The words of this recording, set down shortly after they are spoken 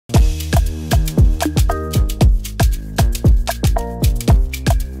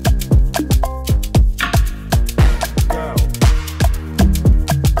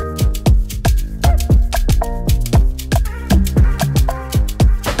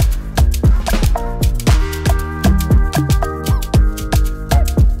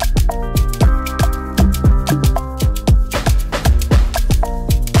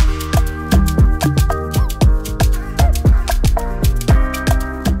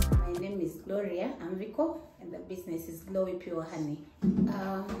I'm Vico, and the business is Glowi Pure Honey.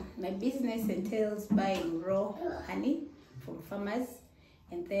 My business entails buying raw honey from farmers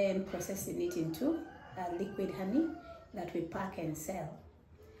and then processing it into liquid honey that we pack and sell.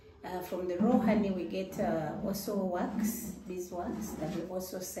 From the raw honey we get also wax, beeswax, that we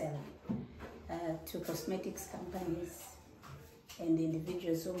also sell to cosmetics companies and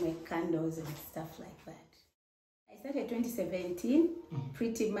individuals who make candles and stuff like that. I started 2017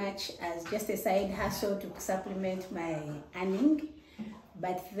 pretty much as just a side hustle to supplement my earning,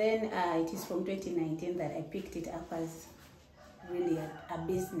 but then it is from 2019 that I picked it up as really a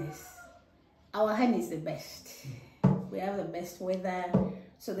business. Our honey is the best. We have the best weather,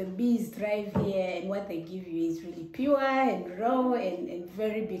 so the bees thrive here, and what they give you is really pure and raw and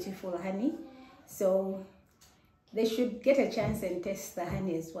very beautiful honey. So they should get a chance and taste the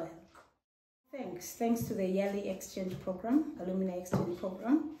honey as well. Thanks to the yearly exchange program, alumni exchange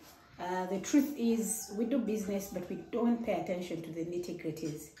program. The truth is we do business, but we don't pay attention to the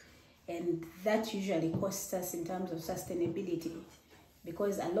nitty-gritties, and that usually costs us in terms of sustainability,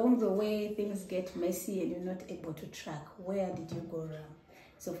 because along the way things get messy and you're not able to track where did you go wrong.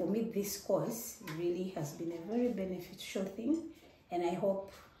 So for me, this course really has been a very beneficial thing, and I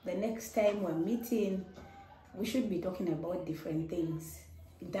hope the next time we're meeting we should be talking about different things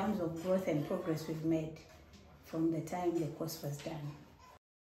in terms of growth and progress we've made from the time the course was done.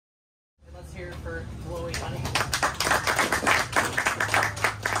 Let's hear it for Glowi Honey.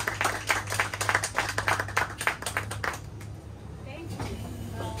 Thank you.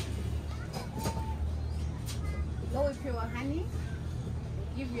 Glowi Pure Honey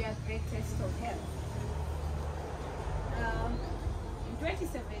will give you a great taste of health. In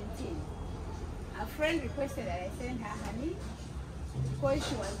 2017, a friend requested that I send her honey because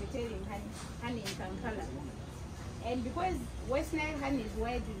she was retailing honey in Kampala. And because West Nile honey is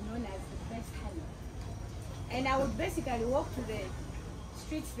widely known as the best honey. And I would basically walk to the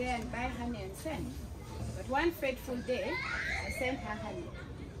streets there and buy honey and send. But one fateful day, I sent her honey.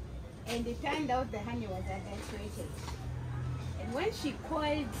 And it turned out the honey was adulterated. And when she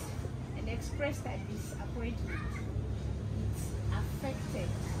called and expressed her disappointment, it affected,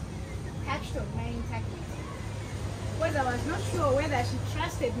 touched on my integrity. Because I was not sure whether she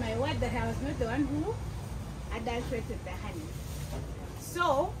trusted my word that I was not the one who adulterated the honey.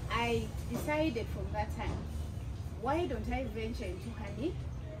 So I decided from that time, why don't I venture into honey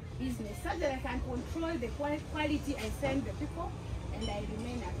business so that I can control the quality I send the people and I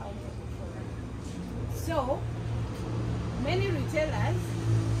remain accountable for them. So many retailers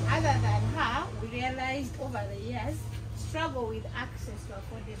other than her, we realized over the years, struggle with access to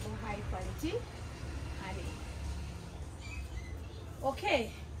affordable high quality honey.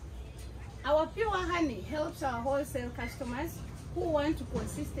 Okay, our pure honey helps our wholesale customers who want to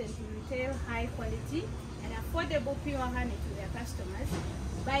consistently retail high quality and affordable pure honey to their customers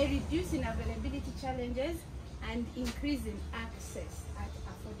by reducing availability challenges and increasing access at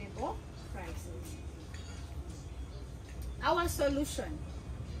affordable prices. Our solution.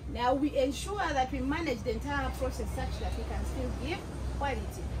 Now we ensure that we manage the entire process such that we can still give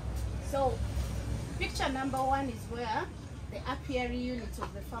quality. So picture number one is where the apiary units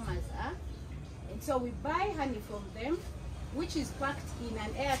of the farmers are. And so we buy honey from them, which is packed in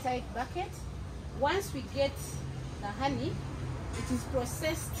an airtight bucket. Once we get the honey, it is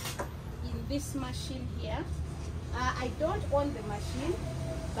processed in this machine here. I don't own the machine,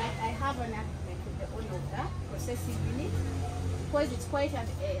 but I have an agreement with the owner of the processing unit because it's quite a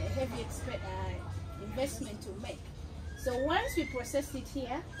heavy investment to make. So once we process it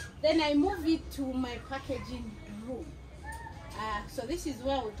here, then I move it to my packaging room. So this is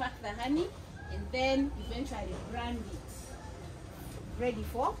where we pack the honey and then eventually brand it, ready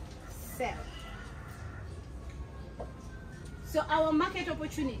for sale. So our market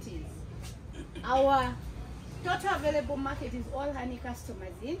opportunities. Our total available market is all honey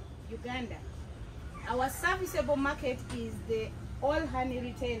customers in Uganda. Our serviceable market is the all honey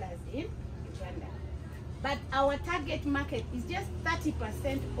retailers in Uganda. But our target market is just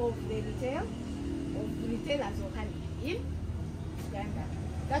 30% of the retailers of honey in Uganda.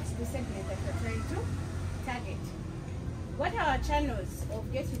 That's the segment that we're trying to target. What are our channels of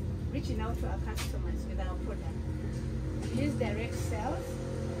reaching out to our customers with our product? We use direct sales,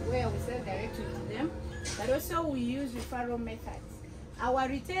 where we sell directly to them, but also we use referral methods.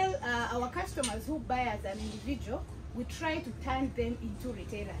 Our customers who buy as an individual, we try to turn them into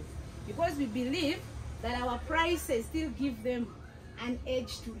retailers because we believe that our prices still give them an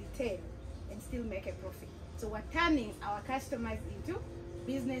edge to retail and still make a profit. So we're turning our customers into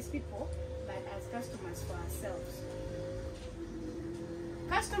business people, but as customers for ourselves.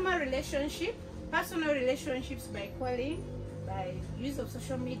 Customer relationship, personal relationships by calling, by use of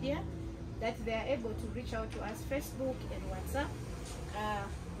social media, that they are able to reach out to us, Facebook and WhatsApp,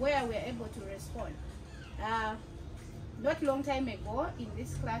 where we are able to respond. Not long time ago in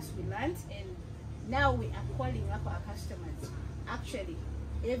this class we learned, and now we are calling up our customers. Actually,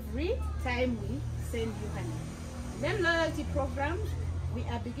 every time we send you honey. Then loyalty programs, we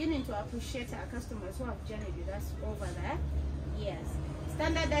are beginning to appreciate our customers who have journeyed with us over the years.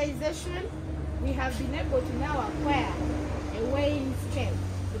 Standardization, we have been able to now acquire a weighing scale,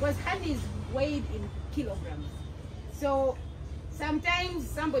 because honey is weighed in kilograms. So sometimes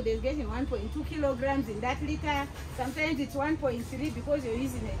somebody is getting 1.2 kilograms in that liter, sometimes it's 1.3 because you're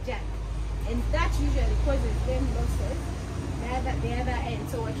using a jug. And that usually causes them losses the other end.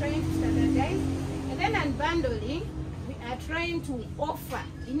 So we're trying to standardize. And then unbundling, we are trying to offer.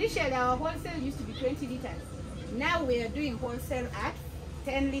 Initially our wholesale used to be 20 liters. Now we are doing wholesale at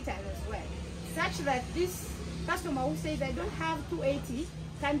 10 liters as well, such that this customer who says I don't have 280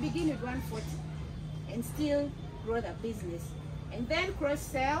 can begin with 140 and still grow the business. And then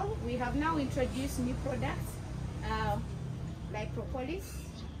cross-sell, we have now introduced new products like propolis,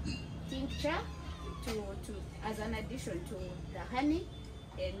 tincture, as an addition to the honey,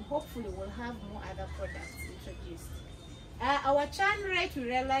 and hopefully we'll have more other products introduced. Our churn rate, we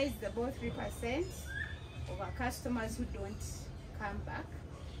realized about 3% of our customers who don't come back,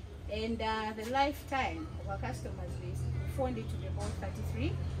 and the lifetime of our customers, we found it to be about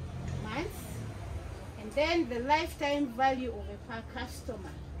 33 months. And then the lifetime value of a per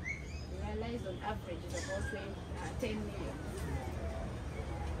customer, we realized on average is about 10 million.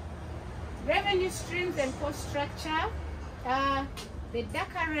 Revenue streams and cost structure. The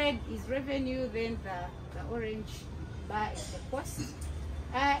darker red is revenue, then the orange bar is the cost.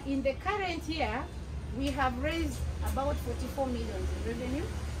 In the current year, we have raised about 44 million in revenue,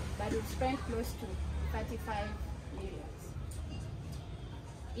 but we've spent close to 35 million.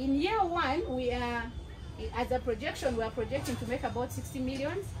 In year one, we are, as a projection, we are projecting to make about 60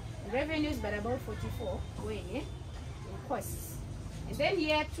 million in revenues, but about 44 going in costs. And then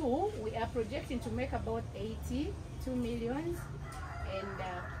year two, we are projecting to make about 82 million and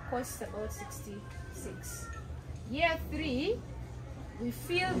costs about 66. Year three, we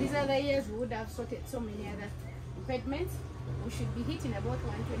feel these other years we would have sorted so many other impediments. We should be hitting about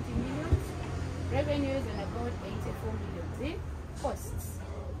 120 million revenues and about 84 million in costs.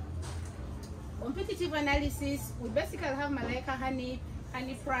 Competitive analysis, we basically have Malaika Honey,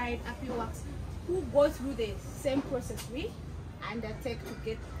 Honey Pride, Arua, who go through the same process we undertake to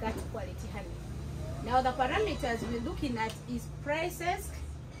get that quality honey. Now the parameters we're looking at is prices,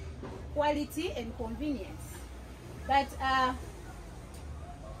 quality and convenience. But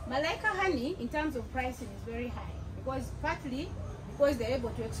Malaika Honey in terms of pricing is very high, because partly because they're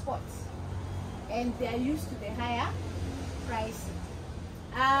able to export and they are used to the higher pricing.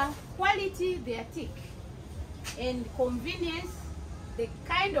 Quality, they are thick, and convenience, the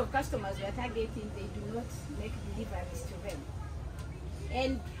kind of customers we are targeting, they do not make deliveries to them.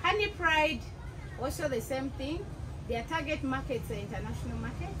 And Honey Pride, also the same thing. Their target markets are international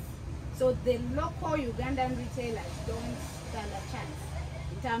markets, so the local Ugandan retailers don't stand a chance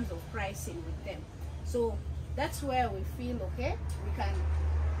in terms of pricing with them. So that's where we feel okay, we can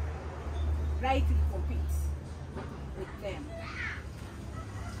rightly compete with them.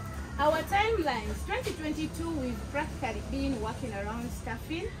 Our timelines, 2022, we've practically been working around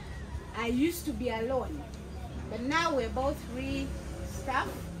staffing. I used to be alone, but now we're about 3 staff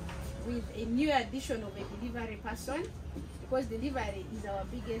with a new addition of a delivery person, because delivery is our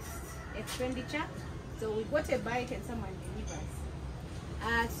biggest expenditure. So we got a bike and someone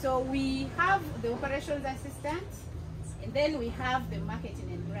delivers. So we have the operations assistant, and then we have the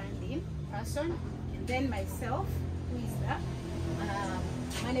marketing and branding person, and then myself, who is the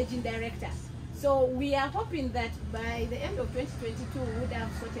managing director. So we are hoping that by the end of 2022 we would have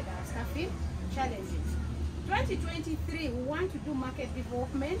sorted our staffing challenges. 2023 we want to do market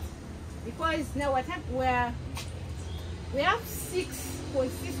development, because now we have 6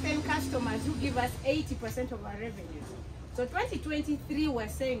 consistent customers who give us 80% of our revenue. So 2023 we're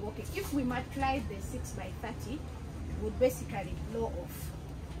saying, okay, if we multiply the 6 by 30, we would basically blow off.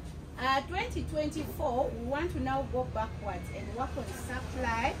 2024, we want to now go backwards and work on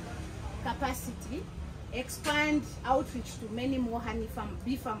supply capacity, expand outreach to many more honey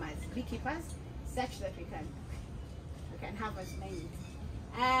bee farmers, beekeepers, such that we can have as many.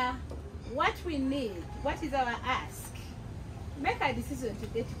 What we need, what is our ask? Make a decision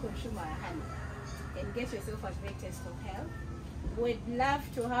today to consume our honey and get yourself a great taste of health. We'd love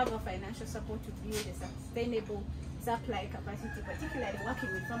to have a financial support to build a sustainable supply capacity, particularly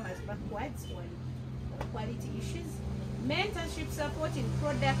working with farmers backwards on quality issues. Mentorship support in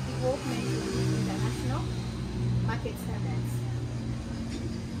product development with international market standards.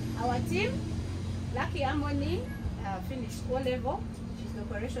 Our team, Lucky Harmony, finished O-level. She's the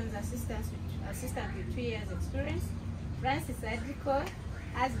operations assistant with 2 years experience. Francis Adrico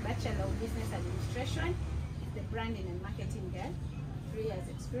has Bachelor of Business Administration, the branding and marketing girl, 3 years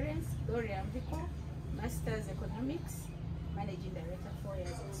experience. Gloria Vico, Master's Economics, Managing Director, 4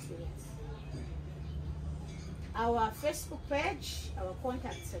 years experience. Our Facebook page, our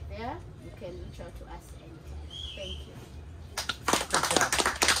contacts are there. You can reach out to us anytime. Thank you. Great job.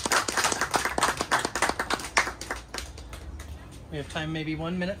 We have time, maybe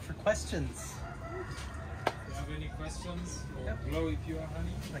 1 minute for questions. Do you have any questions for Glowi Pure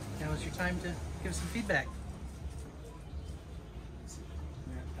Honey? Now is your time to give some feedback.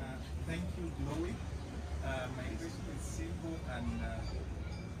 Thank you, Glowi. My question is simple, and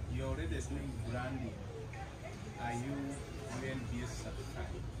you're already doing branding. Are you UNBS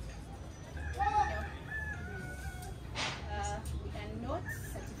certified? We are not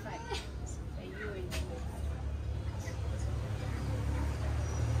certified by UNBS.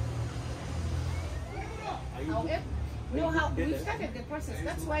 However, we started the process.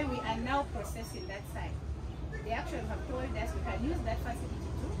 That's why we are now processing that side. They actually have told us we can use that facility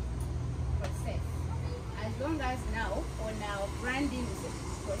to process. As long as now on our branding is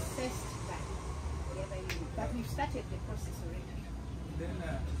processed by whatever you need. But we've started the process already. Then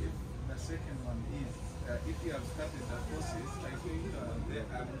if the second one is, if you have started the process, I think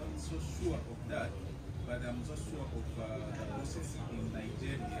I'm not so sure of that, but I'm so sure of the process in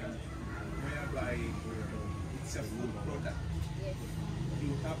Nigeria, whereby it's a food product. Yes.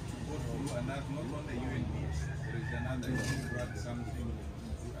 You have to go through another, not only UNBS, there is another, you brought something,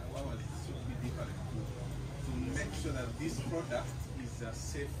 what was should be different to make sure that this product is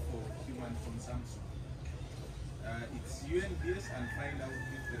safe for human consumption. It's UNBS, and find out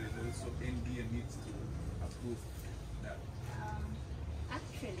if there is also NDA needs to approve that.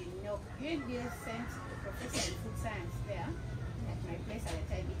 Actually, no. UNBS sent the professor in food science there at my place at the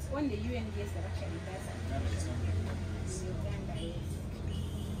time. It's only UNBS that actually does that. In Uganda, yes.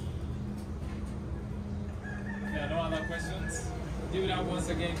 Yeah, no other questions? Give it up once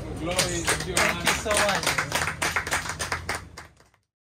again for Glowi Pure Honey. Thank you so much.